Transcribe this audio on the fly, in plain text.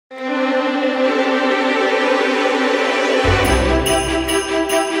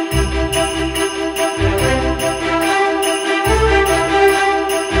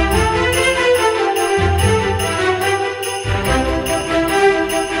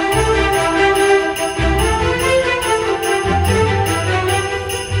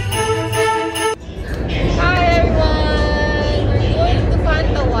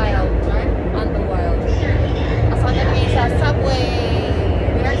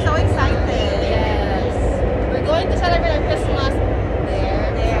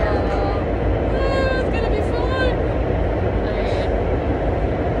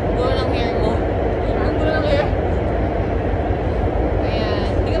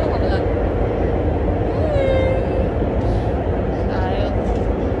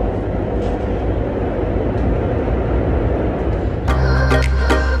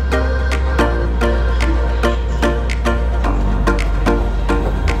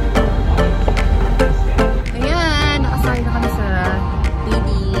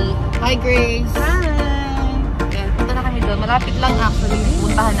Malapit lang actually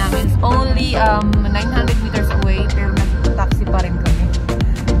puntahan namin. It's only 900 meters away pero nag-taxi pa rin kami.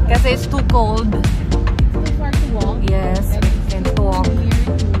 Kasi it's too cold. So far to walk? Yes, and to walk.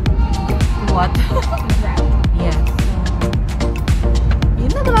 What? Yes. Yun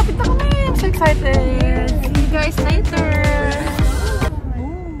na, malapit na kami. I'm so excited. See you guys later.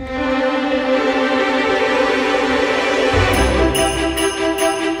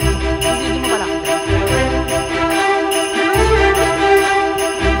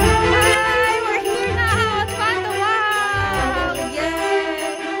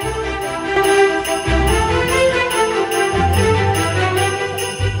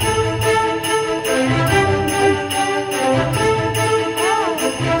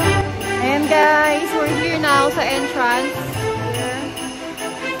 Sa entrance.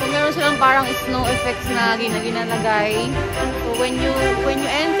 So meron silang parang snow effects na ginalagay. So when you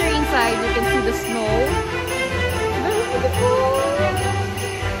enter inside, you can see the snow. Very beautiful.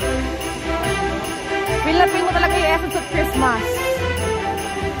 Feel mo talaga yung essence of Christmas.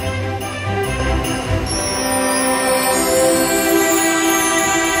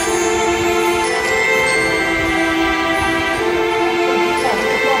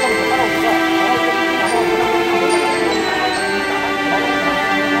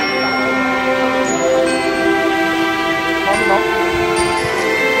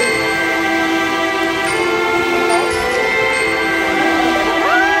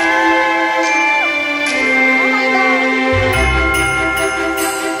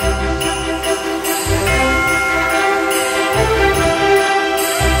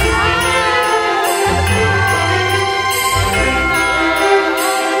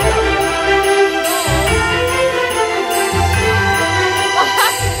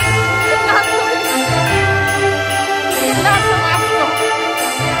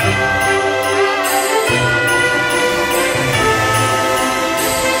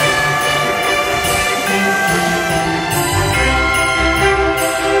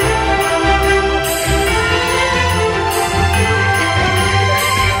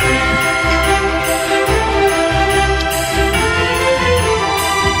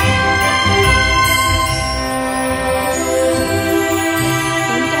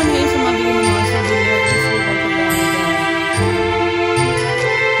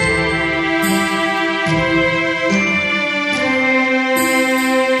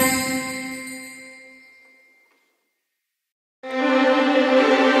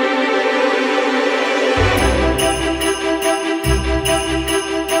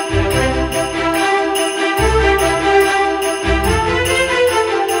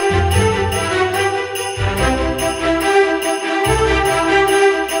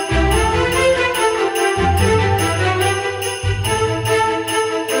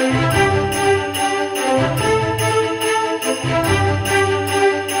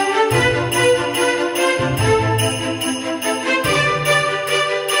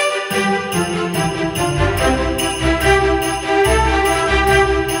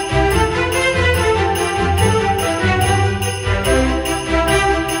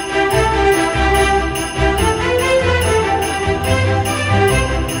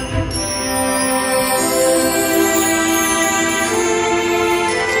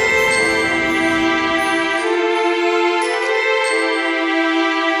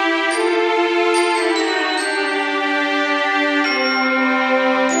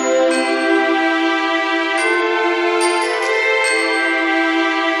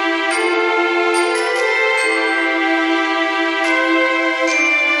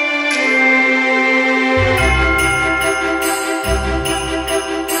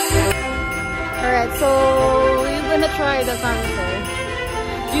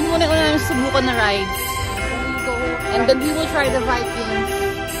 subukan na rides. And then we will try the Vikings.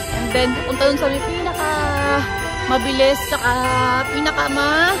 And then pupunta dun sa may pinaka mabilis tsaka pinaka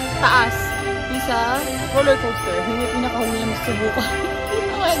mataas yung sa roller coaster. Yung pinakahuli na subukan.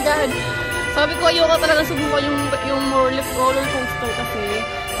 Oh my god. Sabi ko ayoko talaga subukan yung roller coaster kasi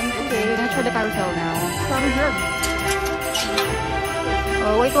okay, we're gonna try the carousel now. Sorry, sure.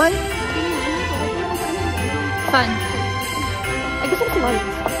 Oh, wait, one? Fun. I guess it's light.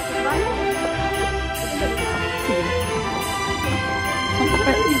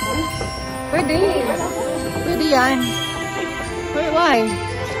 Pwede. Pwede yan. Why?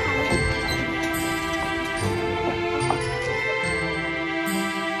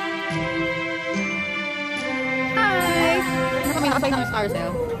 Hi! Ano kami nakasay ng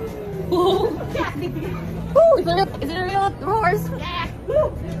carousel? Is it a real horse?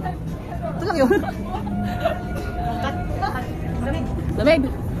 Ito lang yun. Lamig.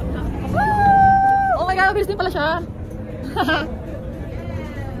 Oh my god, bilis din pala siya.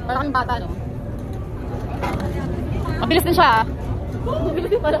 Parang kaming bata, no? Mabilis din siya, ah. Mabilis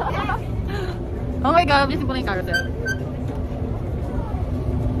din pala. Oh my God, mabilis din pala yung carousel.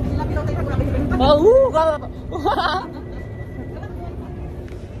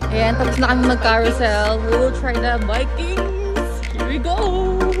 Ayan, tapos na kami mag-carousel. We'll try the Vikings. Here we go.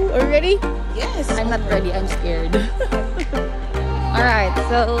 Are you ready? Yes. I'm not ready. I'm scared. Alright,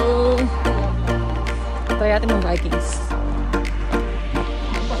 so try natin yung Vikings.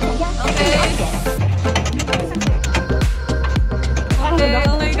 Okay. Okay,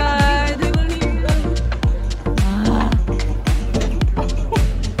 oh my God.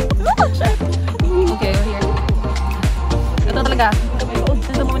 Okay, we're here. Ito talaga. This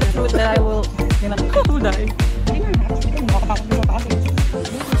is the moment of truth that I will die.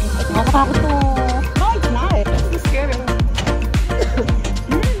 Nakakatakot to. No, it's not. It's scary.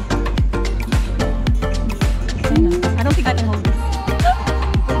 I don't think I can hold this.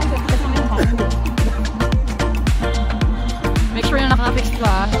 Make sure you're nakaka-fix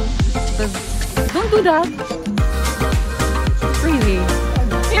ka. Don't do that. It's crazy.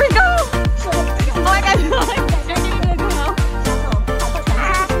 Here we go! Oh my God! You're gonna go now.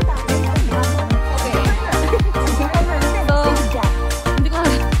 So, hindi ko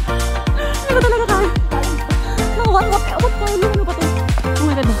talaga kaya. No, what ano ba to? Oh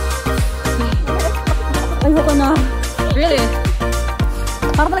my God. Ayoko na. Really?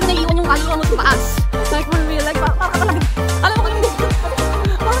 Parang talaga naiiwan yung kaluluwa mo sa taas. Like for real. Like, parang talaga. Alam mo ko yung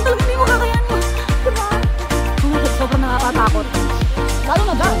parang talaga hindi mo kakayan mo. Diba? Oh my God, sobrang nakakatakot. Lalo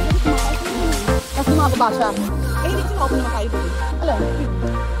na dyan. Tapos lumababa siya. Eh, hindi ko ako naman kayo. Alam?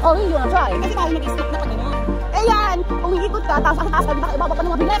 Oh, really? You wanna try? Kasi tayo mag-stop na pag gano'n. Eh yan! Umiikot ka, tapos ang taas ka, ibaba ka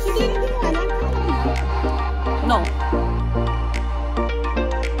ng mabilis. Hindi nga. No.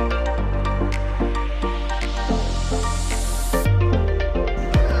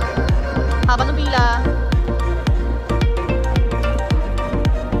 Haba ng pila.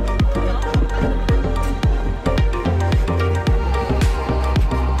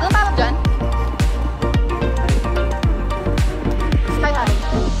 Anong tawag dyan? Sky high.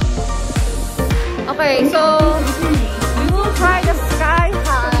 Okay, so we will try the sky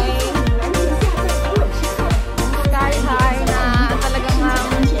high. Sky high na talagang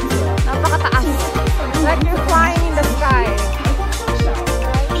napakataas. Like you're flying in the sky.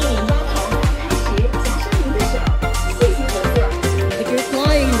 Like you're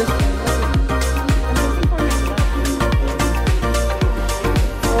flying in the sky.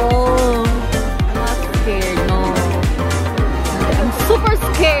 Oh, I'm not scared, no. I'm super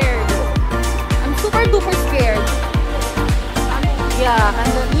scared. I'm super duper scared. Yeah, and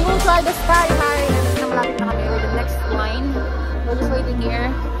then we will try the sky high. And then malapit na kami with the next line. We're just waiting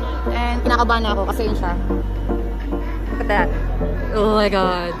here. And kinakabahan na ako kasi yun siya. Look at that. Oh my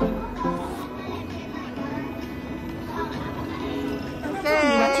God.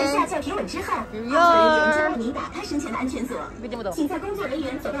 Okay. 下降平稳之后， Here 工 we 作人员将 are. 为您打开身前的安全锁。 Bigyan mo daw. 请在工作人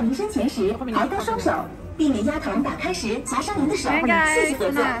员走到您身前时，抬高双手，避免压筒打开时夹伤您的手。 Hey 谢 guys, 谢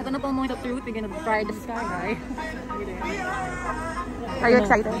合作。 ito na po ang moment of truth. We're gonna try the sky high. Are you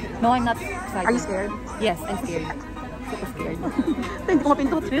excited? No, I'm not excited. Are you scared? Yes, I'm scared. Super scared. Hindi ko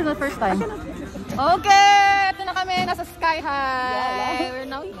mapindot. This is the first time. Okay! Ito na kami. Nasa sky high. We're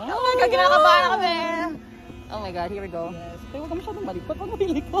now... Oh my God, kinakabahan na kami. Oh my God, here we go. Pero huwag ka masyadong malikot. Huwag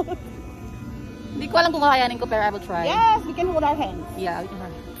mapilikot. Hindi ko alam kung kakayanin ko, pero I will try. Yes, we can hold our hands. Yeah, we can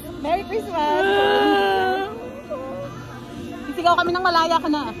try. Merry Christmas! Sisigaw kami ng malaya ka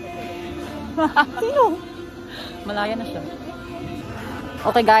na. Sino? Malaya na siya.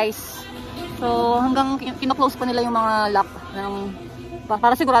 Okay guys. So hanggang kino-close pa nila yung mga lock ng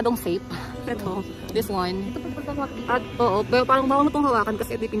para siguradong safe. Ito, this one. At oo, pero parang bawal mo itong hawakan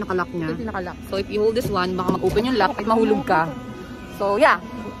kasi ito yung pinaka-lock niya. Ito yung pinaka-lock. So if you hold this one, baka mag-open yung lock at mahulog ka. So yeah,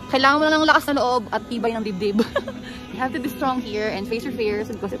 kailangan mo na ng lakas na loob at tibay ng dibdib. You have to be strong here and face your fears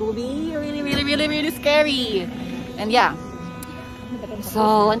because it will be really scary. And yeah.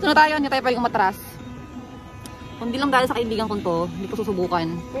 So, ito na tayo. Hindi tayo pa yung umatras. Kundi lang dahil sa kaibigan ko to, hindi ko susubukan.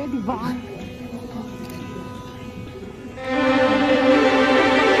 Pwede ba?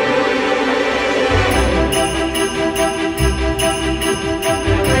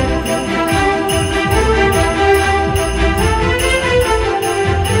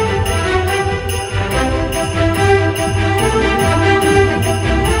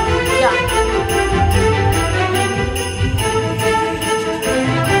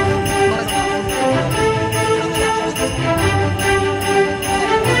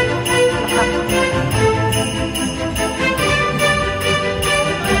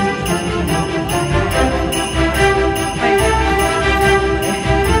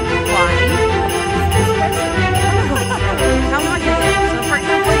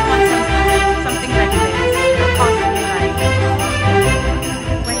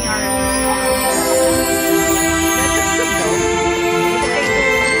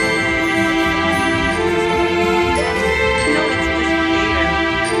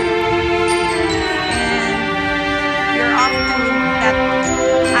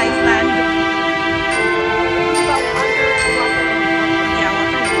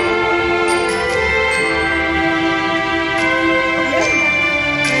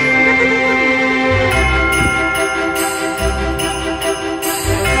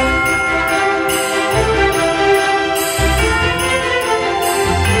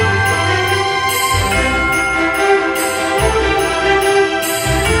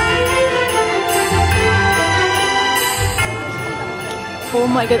 Oh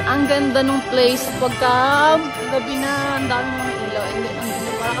my God, ang ganda nung place pagka gabi na, ang daming mga ilaw. And then, ang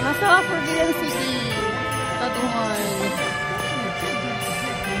ganda, parang ka nasa Forbidden City. Tatungan.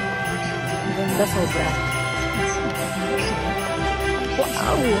 Ang ganda sobra.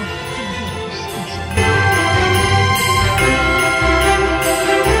 Wow!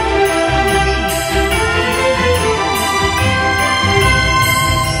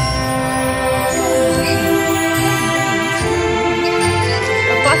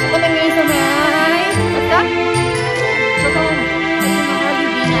 Pasok ko na ngayon sa may... Basta? So, ito yung mga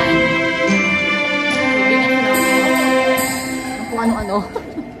libingan. Libingan na kung ano-ano.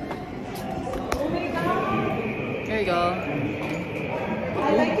 There you go. I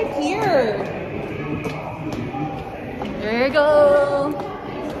like it here. There you go.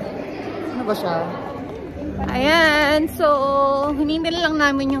 Ano ba siya? Ayan. So, hinintay lang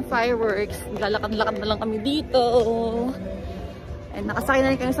namin yung fireworks. Lalakad-lakad na lang kami dito. And nakasakay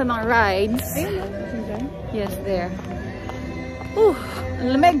na rin kami sa mga rides. Yes, there.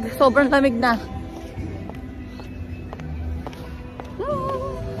 Ang lamig. Sobrang lamig na.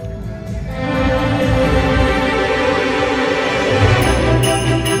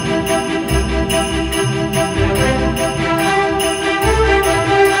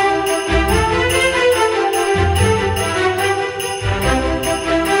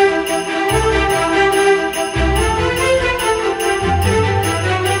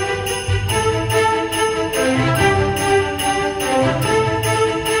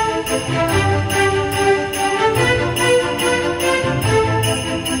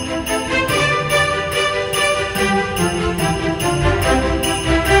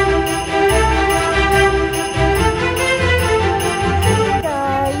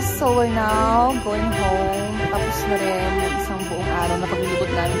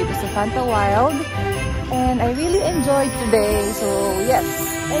 Fantawild, and I really enjoyed today. So yes,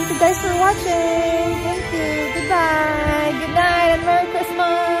 thank you guys for watching. Thank you. Goodbye. Good night and Merry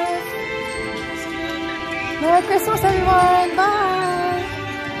Christmas. Merry Christmas, everyone. Bye.